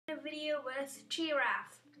video with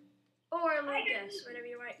Chiraffe or Lucas, whatever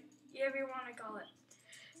you want to call it.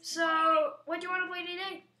 So, what do you want to play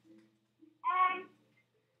today?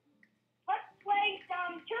 Let's play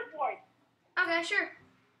some turf wars. Okay, sure.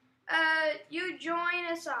 You join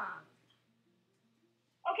a song.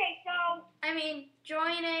 Okay, so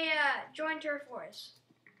join Turf Wars.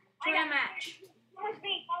 Join a match. Follow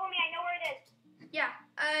me. I know where it is. Yeah.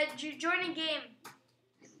 Join a game.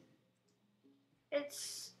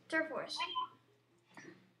 It's Turf Wars.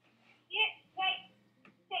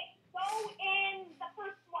 Go in the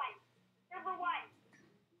first one. Server 1.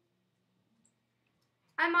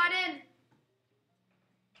 I'm not in.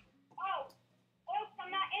 Oh. Oops,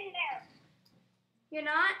 I'm not in there. You're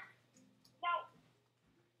not? No.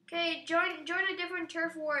 Okay, join a different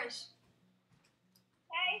Turf Wars.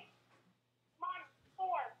 Okay. Come on,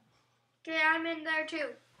 4. Okay, I'm in there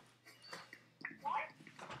too. What?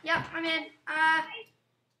 Yep, I'm in.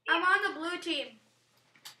 I'm on the blue team.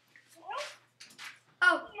 Blue?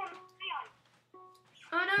 Oh.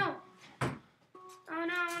 Oh no. Oh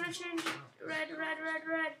no, I want to change red.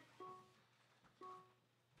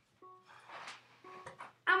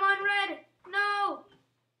 I'm on red. No.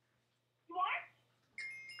 You are?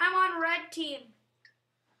 I'm on red team.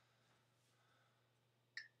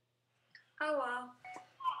 Oh well.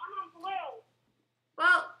 I'm on blue.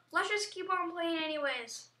 Well, let's just keep on playing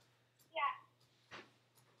anyways. Yeah.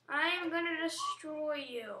 I am gonna destroy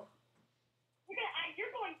you.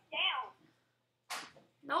 You're going down.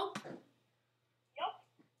 Nope. Nope.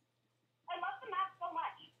 I love the map so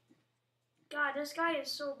much. God, this guy is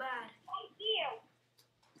so bad. I see you.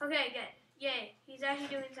 Okay, good. Yay. He's actually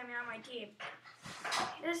doing something on my team.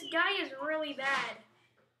 This guy is really bad.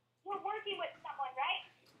 You're working with someone, right?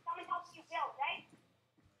 Someone helps you build, right?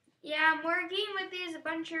 Yeah, I'm working with these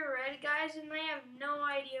bunch of red guys, and they have no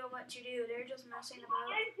idea what to do. They're just messing about.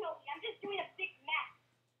 I'm building. I'm just doing a big map.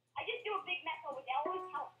 I just do a big map with always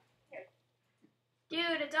help. Here.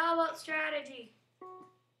 Dude, it's all about strategy.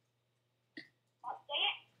 Oh, dang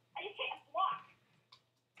it. I just hit a block.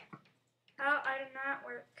 Oh, I did not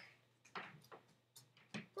work.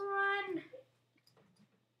 Run!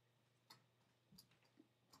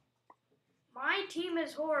 My team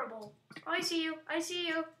is horrible. Oh, I see you. I see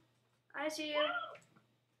you. I see you.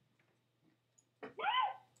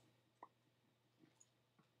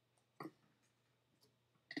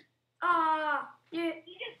 You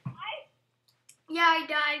just died? Yeah, I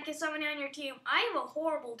died because someone on your team. I have a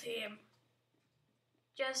horrible team.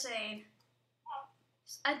 Just saying.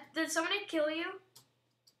 Oh. Did somebody kill you?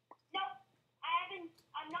 No,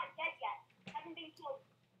 I'm not dead yet. I haven't been killed.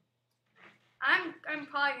 I'm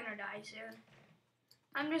probably gonna die soon.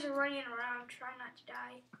 I'm just running around trying not to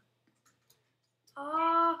die.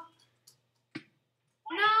 Oh.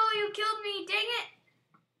 No, you killed me. Dang it.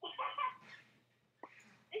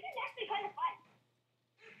 This is actually kind of fun.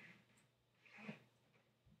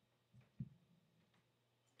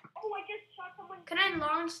 Oh, I just shot someone. Can I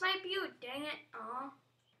long snipe you? Dang it. Oh.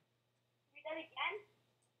 Do that again?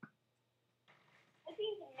 This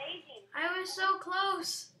seems amazing. I was so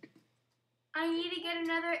close. I need to get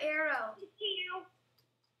another arrow. I see you.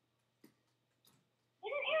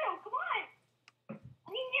 There's an arrow. Come on. I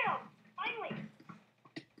need an arrow. Finally.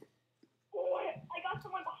 Oh, I got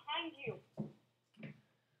someone behind you.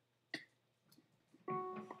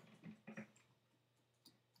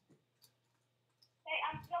 Okay,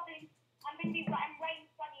 I'm building. I'm right in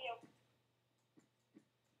front of you.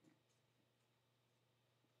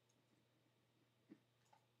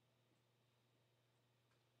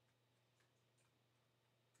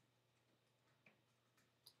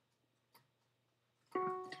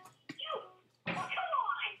 Oh, come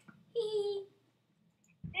on!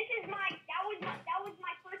 That was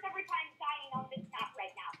my first ever time dying on this map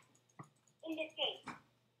right now. In this game.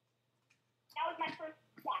 That was my first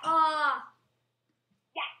one.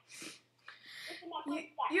 Yeah. This is my first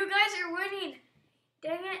one. You guys are winning.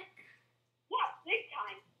 Dang it. Yeah, big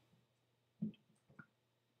time.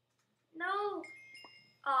 No.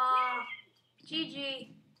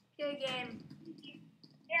 GG. Good game.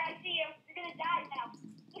 There, I see you. You're gonna die now.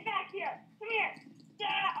 Get back here. Come here.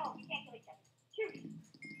 Yeah. Oh, you can't kill each other. Shoot.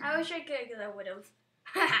 I wish I could because I would have.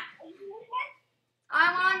 Are you doing what?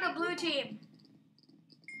 I'm on the blue team.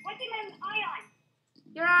 What team am I on?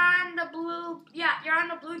 You're on the blue. Yeah, you're on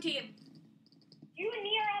the blue team. You and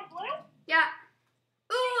me are on blue? Yeah.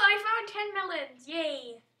 Ooh, I found 10 melons.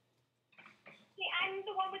 Yay. See, I'm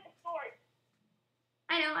the one with the sword.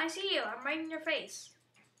 I know. I see you. I'm right in your face.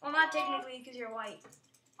 Well, not technically because you're white.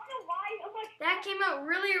 I don't know why. I'm like, That came out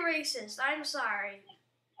really racist. I'm sorry.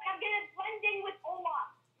 I'm gonna blend in with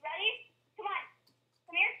Olaf. Ready? Come on.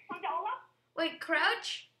 Come here. Come go. Wait,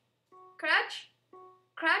 crouch? Crouch?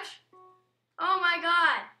 Crouch? Oh my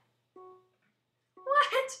god.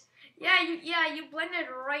 What? Yeah, you blended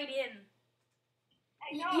right in.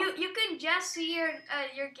 I know. You can just see your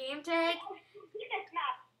game tag. Oh, you see this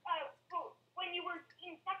map? When you were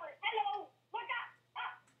in separate. Hello, look up.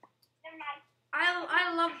 Never mind.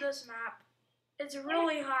 I love this map. It's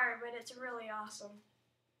really hard, but it's really awesome.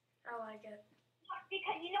 I like it.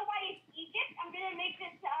 Because you know why it's Egypt? I'm gonna make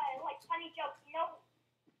this like funny joke. You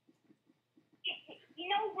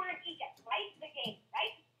know we're in Egypt, right? The game,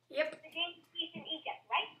 right? Yep. The game is in Egypt,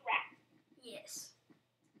 right? Correct. Yes.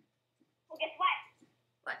 Well, guess what?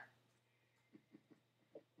 What?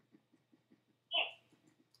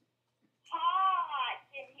 It's hot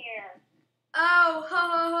in here. Oh, ho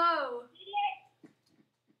ho ho. See it?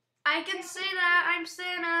 I can say that. I'm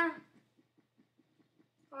Santa.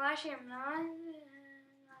 Well, actually, I'm not.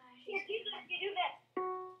 Here, do this.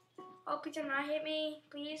 Oh, please do not hit me.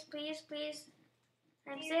 Please, please, please.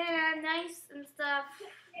 I'm Santa. I'm nice and stuff.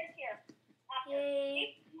 Here.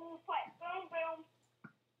 Yay. Boom, boom.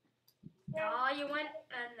 Oh, you went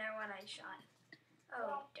in there when I shot.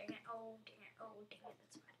 Oh, dang it. Oh, dang it. Oh, dang it.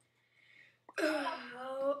 That's fine.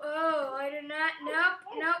 Oh, I did not.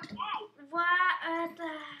 Nope. What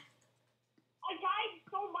the? I died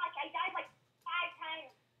so much. I died like 5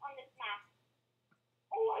 times on this map.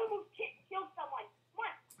 Oh, I almost killed someone. Come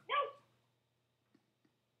on. No.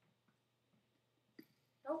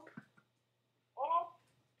 Nope. Oh.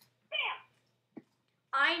 Bam.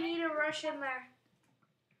 I need to rush in there.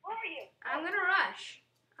 Where are you? I'm gonna rush.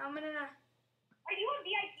 Are you a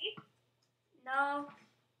VIP? No.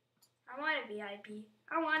 I want a VIP.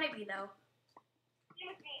 I want to be though. Come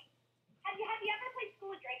with me. Have you ever played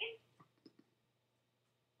School of Dragons?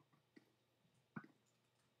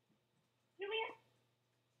 Julian?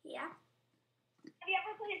 Yeah. Have you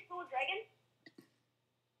ever played School of Dragons?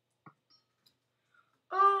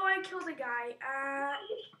 Oh, I killed a guy. I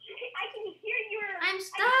can hear your... I'm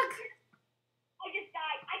stuck. I just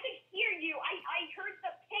died. I could hear you. I heard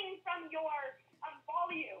the ping from your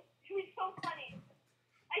volume. It was so funny.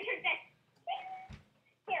 I heard that.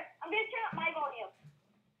 Here, I'm going to turn up my volume.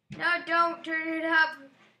 No, don't turn it up.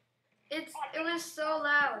 It was so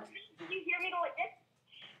loud. Did you hear me go like this?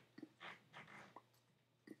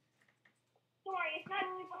 Don't worry, it's not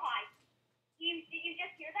super high. Did you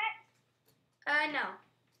just hear that? No.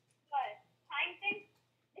 The time thing?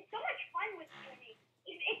 It's so much fun with Julie.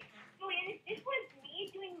 Julian, if this was me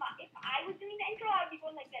doing if I was doing the intro, I would be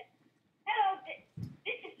going like this. Hello,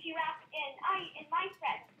 this is Chiraffe, and my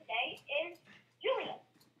friend today is Julian.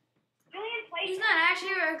 Julian plays. He's not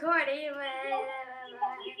actually recording.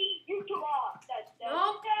 YouTube.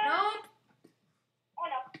 Nope. Oh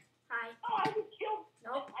no. Hi. Oh, I almost killed.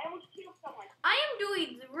 Nope. I almost killed someone. I am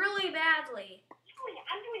doing really badly. Julian,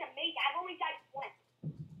 I'm doing amazing. I've only died once.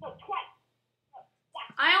 No, twice.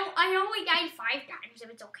 I only died 5 times. If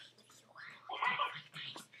it's okay with you. I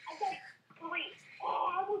died 3.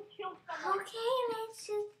 Oh, I almost killed someone. Okay, let's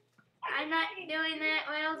just. I'm not doing that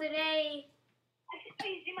well today. I should tell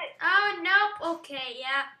you to do my. Oh nope. Okay,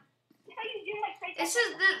 yeah. I thought you do my crazy.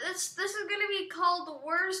 This is gonna be called the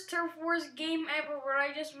worst Turf Wars game ever, where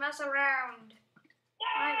I just mess around.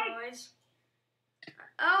 Hi boys.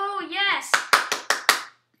 Oh yes.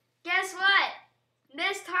 Guess what?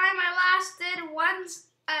 This time I lasted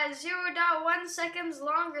 0.1 seconds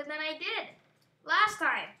longer than I did last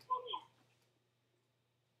time.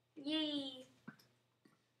 Yay.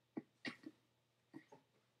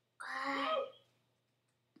 Oh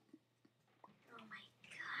my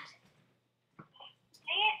god.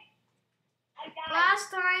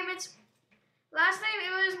 Last time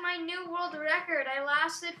it was my new world record. I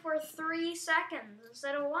lasted for 3 seconds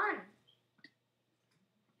instead of 1.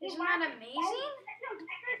 Isn't that amazing?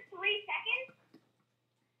 That's 3 seconds?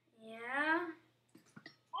 Yeah.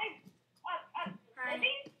 Hi.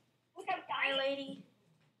 Living without Hi, dying? lady.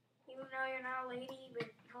 Even though you're not a lady, but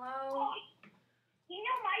hello. Oh, you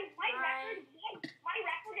know my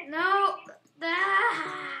record is No. 20 minutes.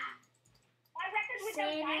 Ah. My record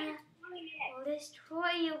without dying is 20 minutes. Will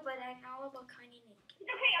destroy you, but I know about kind of naked. It's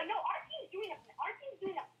okay. No, our team's doing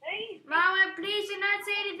amazing. Mama, please do not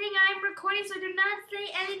say anything. I'm recording, so do not say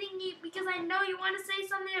anything because I know you want to say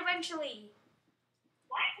something eventually.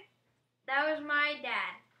 What? That was my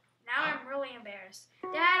dad. Now I'm really embarrassed.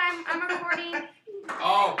 Dad, I'm recording.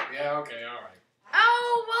 Oh, yeah, okay, all right.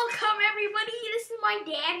 Oh, welcome everybody. This is my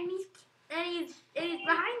dad, and he's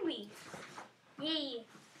behind me. Yay.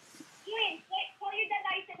 Julian, tell your dad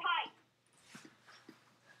I said hi.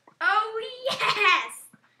 Oh yes!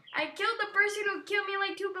 I killed the person who killed me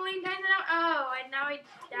like 2 billion times now. Oh, and now I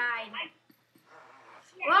died.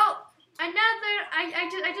 Well, I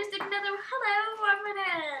just did another hello. I'm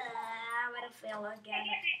gonna fail again.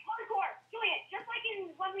 Hardcore, Julian, just like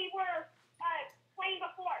in when we were playing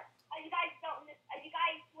before. You guys don't. You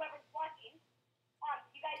guys, whoever's watching,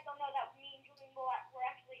 you guys don't know that me and Julian were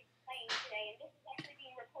actually playing today, and this is actually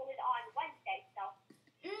being recorded on Wednesday. So.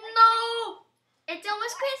 No, it's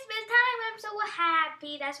almost Christmas time. I'm so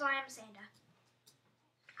happy. That's why I'm Santa.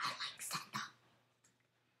 I like Santa.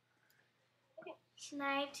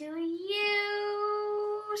 Snipe to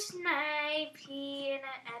you, Snipe in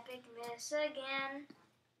an epic miss again.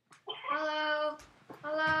 Hello,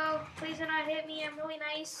 hello, please do not hit me, I'm really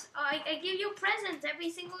nice. I give you presents every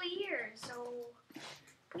single year, so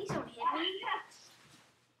please don't hit me.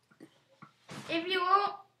 If you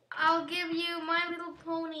won't, I'll give you My Little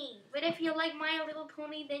Pony. But if you like My Little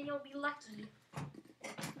Pony, then you'll be lucky.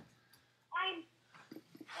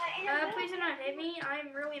 Please do not hit me,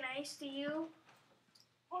 I'm really nice to you.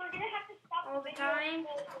 We're gonna have to stop all the time.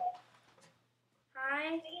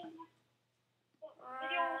 Hi.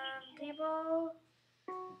 People.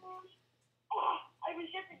 Oh,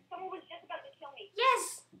 someone was just about to kill me.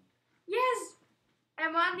 Yes! Yes!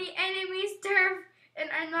 I'm on the enemy's turf and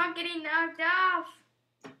I'm not getting knocked off.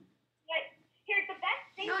 But here's the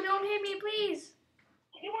best thing. No, don't hit me, please.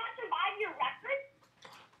 If you want to survive your record,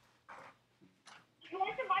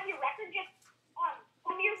 just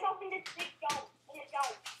put yourself in this big dome.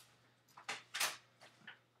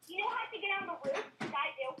 You know how to get on the roof? Because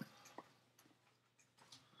I do.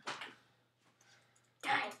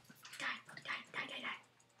 Die.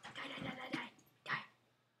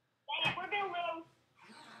 Dang it, we're gonna lose.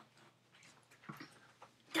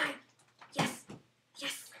 Die.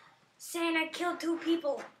 Yes. Santa killed 2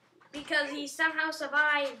 people because he somehow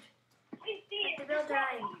survived. I see it. The bill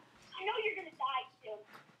died. I know you're gonna die soon.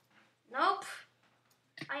 Nope.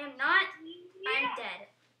 I am not. Yeah. I'm dead.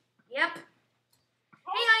 Yep.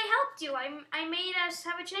 Hey, I helped you. I made us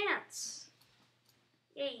have a chance.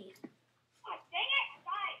 Yay. Oh, dang it, I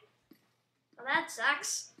died. Well, that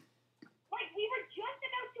sucks. Like, we were just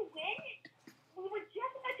about to win.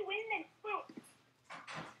 And then boom.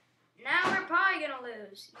 Now we're probably gonna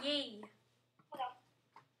lose. Yay. Hold on.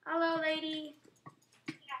 Hello, lady.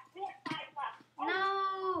 Yeah, we have 5 left. Oh,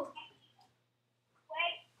 No.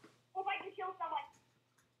 wait. Hope I can kill someone.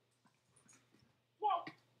 Whoa.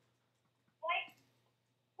 Wait.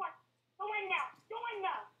 Come on. Go in now.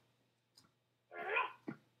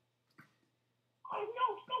 Oh no,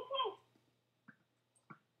 so close.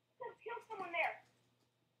 Let's kill someone there.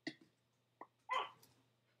 Ah,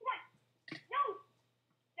 come on. No.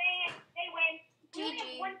 Dang it. They win. We only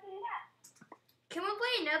have 1 thing left. Can we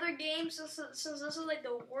play another game since this is like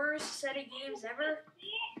the worst set of games ever?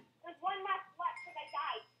 There's 1 left because I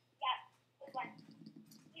died. Yeah, there's 1.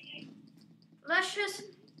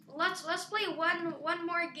 Let's play one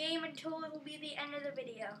more game until it'll be the end of the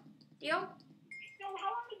video. Deal? So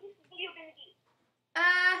how long is this video gonna be?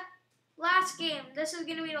 Last game. This is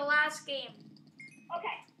gonna be the last game.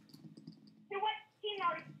 Okay. So what team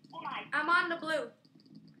am I? I'm on the blue.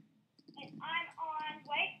 And I'm on,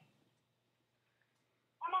 wait.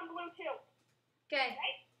 I'm on blue too. Okay.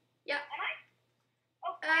 Right? Yep. Am I?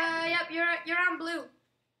 Oh, yep. You're on blue.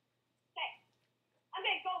 Okay. I'm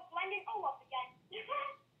gonna go blend in Olaf again.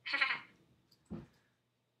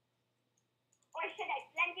 Or should I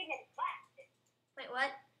blend in his butt? Wait,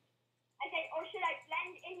 what? I said, or should I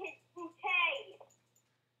blend in his bouquet?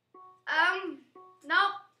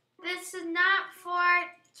 Nope. This is not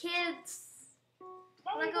for kids.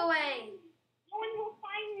 Look away. No one will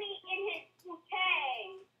find me in his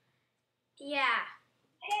bouquet. Yeah.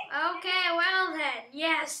 Okay, well then.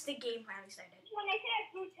 Yes, the game finally started. When I say a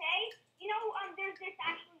bouquet, you know, there's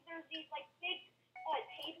these like big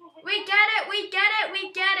tables. We get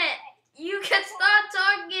it. You can stop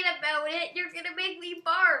talking about it. You're gonna make me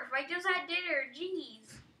barf. I just had dinner.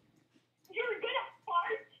 Jeez. You're gonna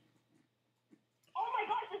fart? Oh my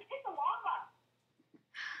gosh, let's hit the lava.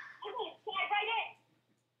 I'm gonna slide right in.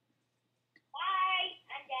 Bye.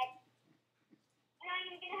 I'm dead. I'm not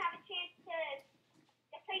even gonna have a chance to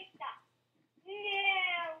play stuff.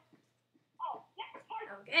 No. Oh, you have to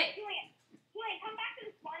parkour. Okay. Julian, come back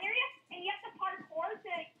to the spawn area, and you have to parkour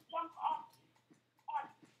to jump off,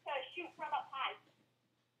 to shoot from up high.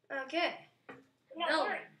 Okay. No, No.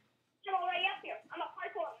 worry. I'm already up here. I'm a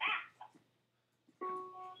parkour master.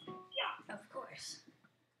 Yeah. Of course.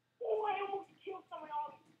 Oh, I almost killed someone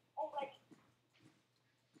already.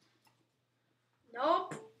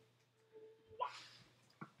 Nope.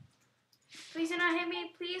 Please do not hit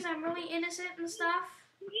me, please. I'm really innocent and stuff.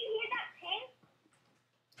 Did you hear that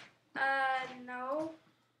ping? No.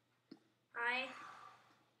 Hi.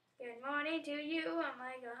 morning to you. I'm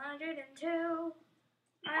like 102.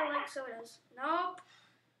 I like sodas. Nope.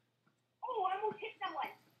 Oh, I almost hit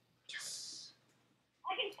someone. Yes.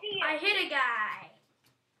 I can see you. I hit a guy.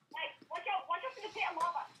 Like, watch out for the pit of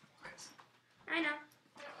lava. I know.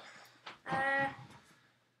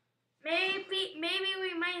 Maybe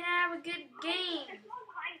we might have a good game. There's no one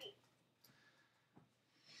behind me.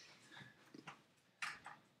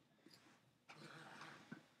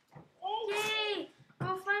 Oh, Yay!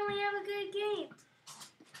 We'll finally have a good game.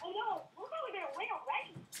 I know. We're probably gonna win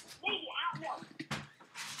already. Maybe, I don't know.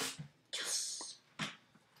 Yes.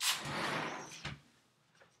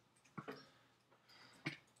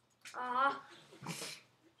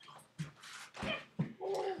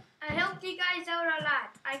 I helped you guys out a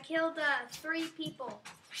lot. I killed 3 people,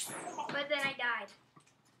 but then I died.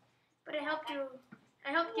 But I helped you. I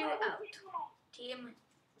helped you out, team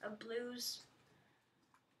of blues.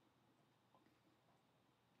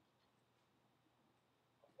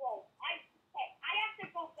 Whoa, I have to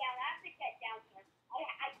go down. I have to get down here.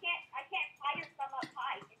 I can't fire from up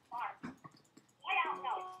high. It's far. I don't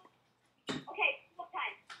know. Okay, look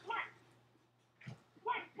time. Come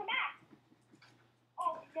on, come back.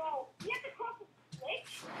 Oh no, you have to cross the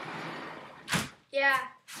switch. Yeah.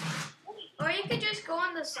 Or you could just go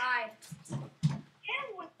on the side. How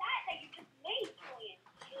was that you just made, Julian?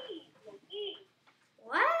 Jeez, Louise.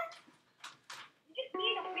 What? You just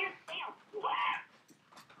made a weird sound.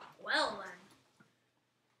 Well then.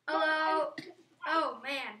 Hello. Oh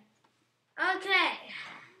man. Okay.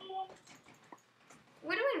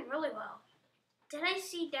 We're doing really well. Did I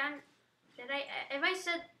see down? Did I? If I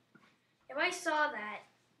saw that?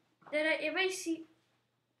 Did I see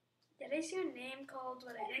a name called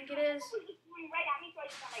what I think it is? Right at me, so I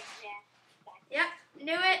just went like, Yep,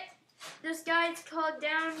 knew it. This guy's called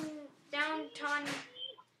Downton Tabby.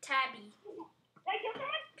 Did I kill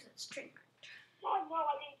someone? Because it's trademarked. Oh no,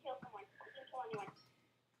 I didn't kill someone. I didn't kill anyone.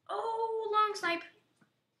 Oh, long snipe.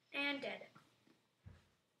 And dead.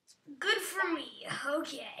 Good for me.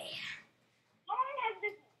 Okay. How long has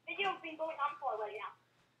this video been going on for right now?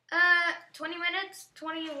 20 minutes,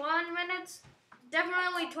 21 minutes.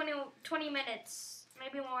 Definitely 20 minutes.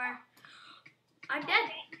 Maybe more. I'm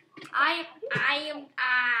dead. I'm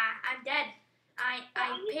dead. I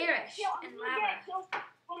perish in lava.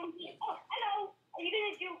 Oh, hello. Are you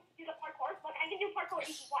gonna do the parkour? Look, I can do parkour.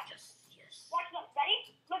 You can watch. Yes. Watch them.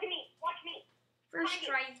 Ready? Look at me. Watch me. First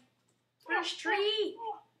try. First tree.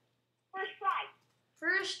 First try.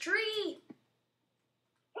 First tree.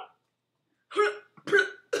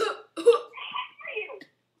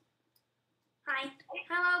 Hi.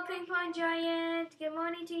 Hello, ping pong giant. Good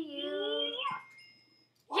morning to you.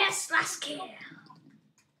 Yes, last kill.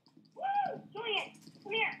 Woo! Julian,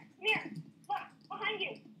 come here. Look, behind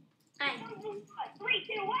you. Hi. 3,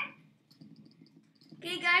 2, 1.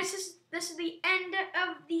 Okay, guys, this is the end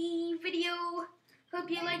of the video. Hope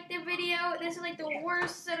you liked the video. This is like the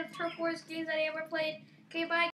worst set of Turf Wars games that I ever played. Okay, bye.